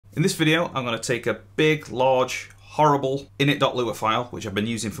In this video, I'm going to take a big, large, horrible init.lua file, which I've been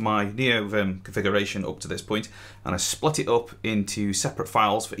using for my Neovim configuration up to this point, and I split it up into separate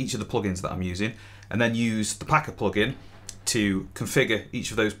files for each of the plugins that I'm using, and then use the Packer plugin to configure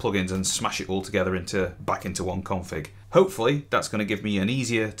each of those plugins and smash it all together back into one config. Hopefully, that's going to give me an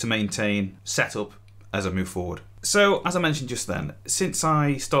easier to maintain setup as I move forward. So, as I mentioned just then, since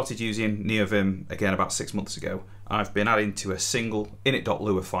I started using Neovim again about 6 months ago, I've been adding to a single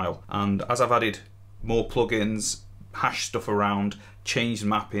init.lua file, and as I've added more plugins, hashed stuff around, changed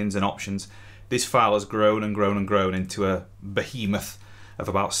mappings and options, this file has grown and grown and grown into a behemoth of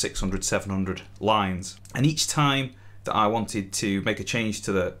about 600, 700 lines. And each time that I wanted to make a change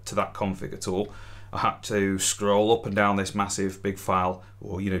to that config at all, I had to scroll up and down this massive big file,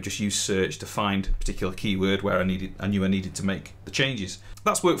 or just use search to find a particular keyword where I knew I needed to make the changes.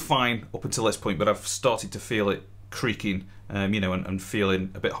 That's worked fine up until this point, but I've started to feel it creaking, and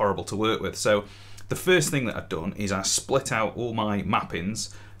feeling a bit horrible to work with. So the first thing that I've done is I split out all my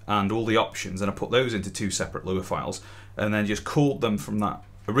mappings and all the options, and I put those into two separate Lua files, and then just called them from that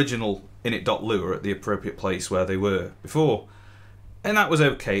original init.lua at the appropriate place where they were before. And that was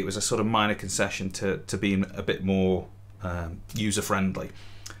okay. It was a sort of minor concession to being a bit more user-friendly.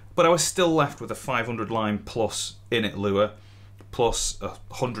 But I was still left with a 500 line plus init.lua plus a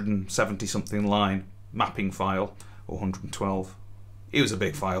 170 something line mapping file, or 112. It was a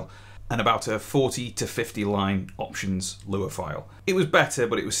big file. And about a 40 to 50 line options Lua file. It was better,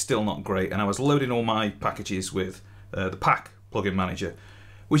 but it was still not great. And I was loading all my packages with the Pack plugin manager,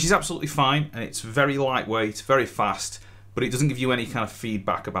 which is absolutely fine. And it's very lightweight, very fast, but it doesn't give you any kind of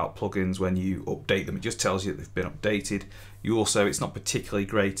feedback about plugins when you update them. It just tells you that they've been updated. It's not particularly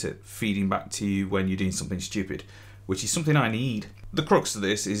great at feeding back to you when you're doing something stupid, which is something I need. The crux of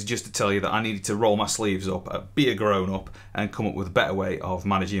this is just to tell you that I needed to roll my sleeves up, be a grown-up, and come up with a better way of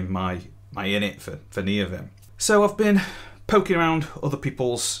managing my init for Neovim. So I've been poking around other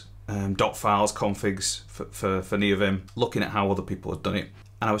people's dot files, configs for Neovim, looking at how other people have done it,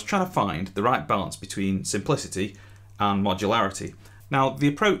 and I was trying to find the right balance between simplicity and modularity. Now, the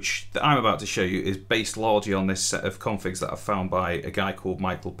approach that I'm about to show you is based largely on this set of configs that I've found by a guy called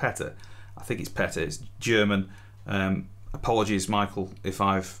Michael Petter. I think it's Petter, it's German. Apologies, Michael, if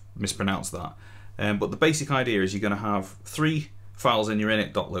I've mispronounced that. But the basic idea is you're going to have 3 files in your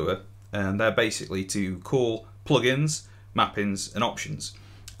init.lua, and they're basically to call plugins, mappings, and options.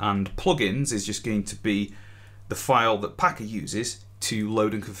 And plugins is just going to be the file that Packer uses to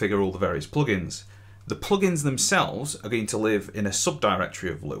load and configure all the various plugins. The plugins themselves are going to live in a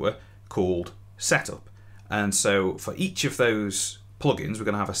subdirectory of Lua called setup. And so for each of those plugins, we're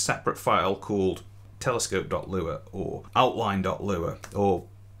going to have a separate file called telescope.lua or outline.lua or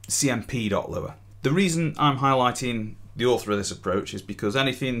cmp.lua. The reason I'm highlighting the author of this approach is because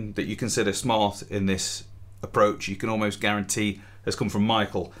anything that you consider smart in this approach, you can almost guarantee has come from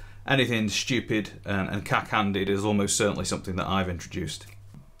Michael. Anything stupid and cack-handed is almost certainly something that I've introduced.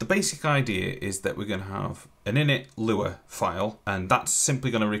 The basic idea is that we're going to have an init.lua file, and that's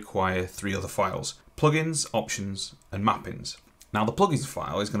simply going to require 3 other files: plugins, options, and mappings. Now, the plugins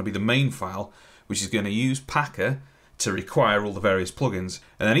file is going to be the main file, which is going to use Packer to require all the various plugins.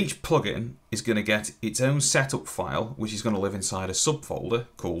 And then each plugin is going to get its own setup file, which is going to live inside a subfolder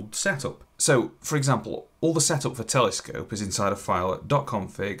called setup. So, for example, all the setup for Telescope is inside a file at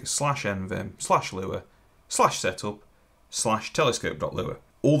 .config/nvim/lua/setup/telescope.lua.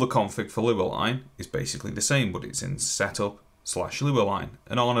 All the config for Lua line is basically the same, but it's in setup/Lua line,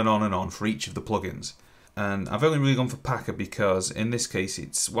 and on and on and on for each of the plugins. And I've only really gone for Packer because in this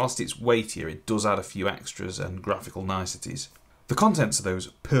case, whilst it's weightier, it does add a few extras and graphical niceties. The contents of those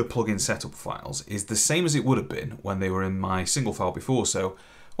per plugin setup files is the same as it would have been when they were in my single file before. So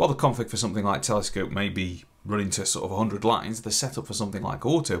while the config for something like Telescope may be running to sort of 100 lines, the setup for something like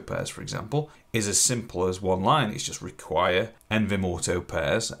auto pairs, for example, is as simple as 1 line. It's just require nvim auto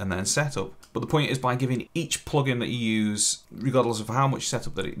pairs and then setup. But the point is, by giving each plugin that you use, regardless of how much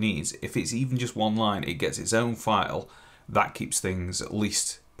setup that it needs, if it's even just 1 line, it gets its own file. That keeps things at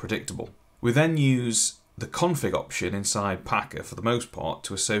least predictable. We then use the config option inside Packer for the most part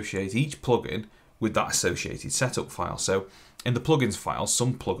to associate each plugin with that associated setup file. So in the plugins file,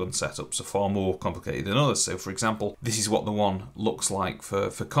 some plugin setups are far more complicated than others. So for example, this is what the one looks like for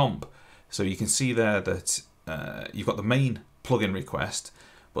chump. So you can see there that you've got the main plugin request,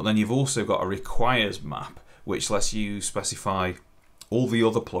 but then you've also got a requires map, which lets you specify all the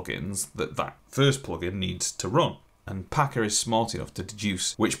other plugins that first plugin needs to run. And Packer is smart enough to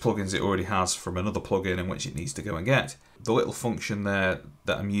deduce which plugins it already has from another plugin and which it needs to go and get. The little function there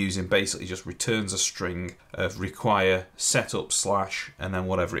that I'm using basically just returns a string of require setup / and then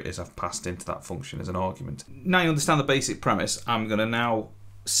whatever it is I've passed into that function as an argument. Now you understand the basic premise. I'm going to now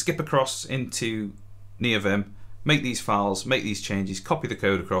skip across into Neovim, make these files, make these changes, copy the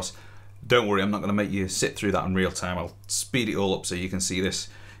code across. Don't worry, I'm not going to make you sit through that in real time. I'll speed it all up so you can see this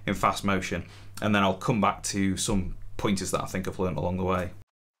in fast motion, and then I'll come back to some pointers that I think I've learned along the way.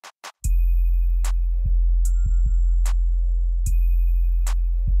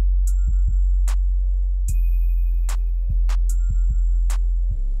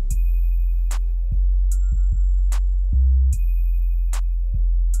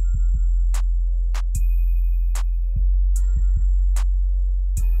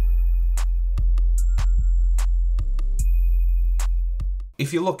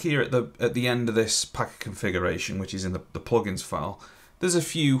 If you look here at the end of this Packer configuration, which is in the plugins file, there's a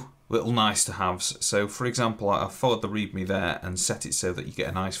few little nice to haves. So for example, I followed the README there and set it so that you get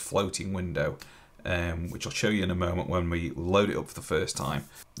a nice floating window, which I'll show you in a moment when we load it up for the first time.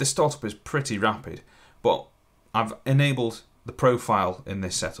 The startup is pretty rapid, but I've enabled the profile in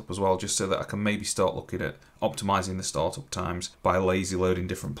this setup as well, just so that I can maybe start looking at optimizing the startup times by lazy loading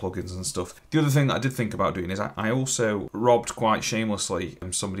different plugins and stuff. The other thing that I did think about doing is I also robbed quite shamelessly,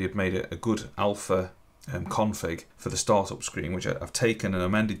 somebody had made a good alpha config for the startup screen, which I've taken and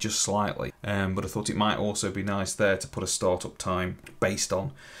amended just slightly, but I thought it might also be nice there to put a startup time based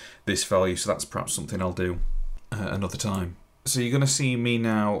on this value, so that's perhaps something I'll do another time. So you're going to see me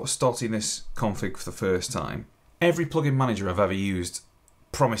now starting this config for the first time. Every plugin manager I've ever used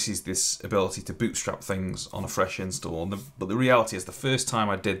promises this ability to bootstrap things on a fresh install, but the reality is the first time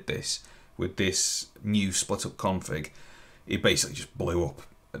I did this with this new split up config, it basically just blew up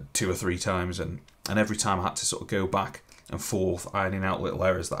 2 or 3 times, and every time I had to sort of go back and forth ironing out little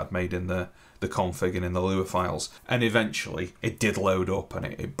errors that I'd made in the config and in the Lua files, and eventually it did load up and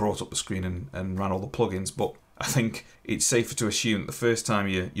it brought up the screen and ran all the plugins. But I think it's safer to assume that the first time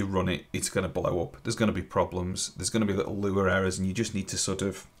you run it, it's going to blow up. There's going to be problems, there's going to be little Lua errors, and you just need to sort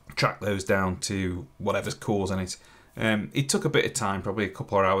of track those down to whatever's causing it. It took a bit of time, probably a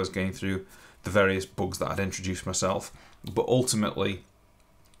couple of hours going through the various bugs that I'd introduced myself, but ultimately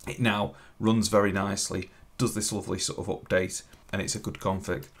it now runs very nicely, does this lovely sort of update, and it's a good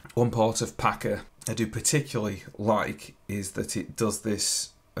config. One part of Packer I do particularly like is that it does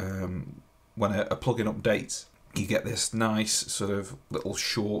this when a plugin updates. You get this nice sort of little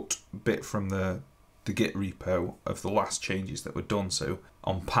short bit from the Git repo of the last changes that were done. So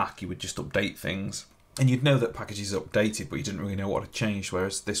on Pack you would just update things and you'd know that packages are updated, but you didn't really know what had changed,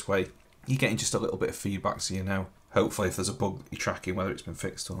 whereas this way you're getting just a little bit of feedback, so you know hopefully if there's a bug you're tracking whether it's been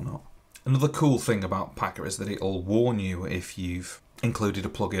fixed or not. Another cool thing about Packer is that it'll warn you if you've included a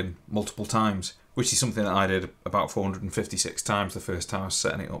plugin multiple times, which is something that I did about 456 times the first time I was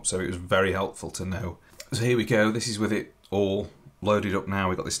setting it up, so it was very helpful to know. So here we go, this is with it all loaded up now.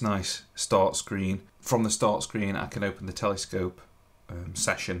 We've got this nice start screen. From the start screen I can open the Telescope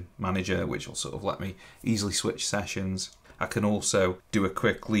session manager, which will sort of let me easily switch sessions. I can also do a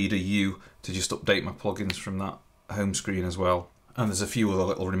quick leader U to just update my plugins from that home screen as well. And there's a few other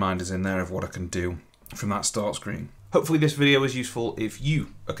little reminders in there of what I can do from that start screen. Hopefully this video was useful if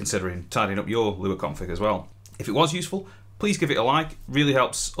you are considering tidying up your Lua config as well. If it was useful, please give it a like. It really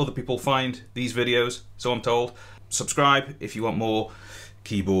helps other people find these videos, so I'm told. Subscribe if you want more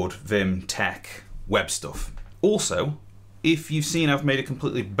keyboard, Vim, tech, web stuff. Also, if you've seen I've made a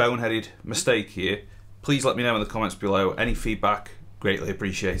completely boneheaded mistake here, please let me know in the comments below. Any feedback, greatly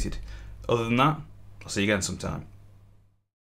appreciated. Other than that, I'll see you again sometime.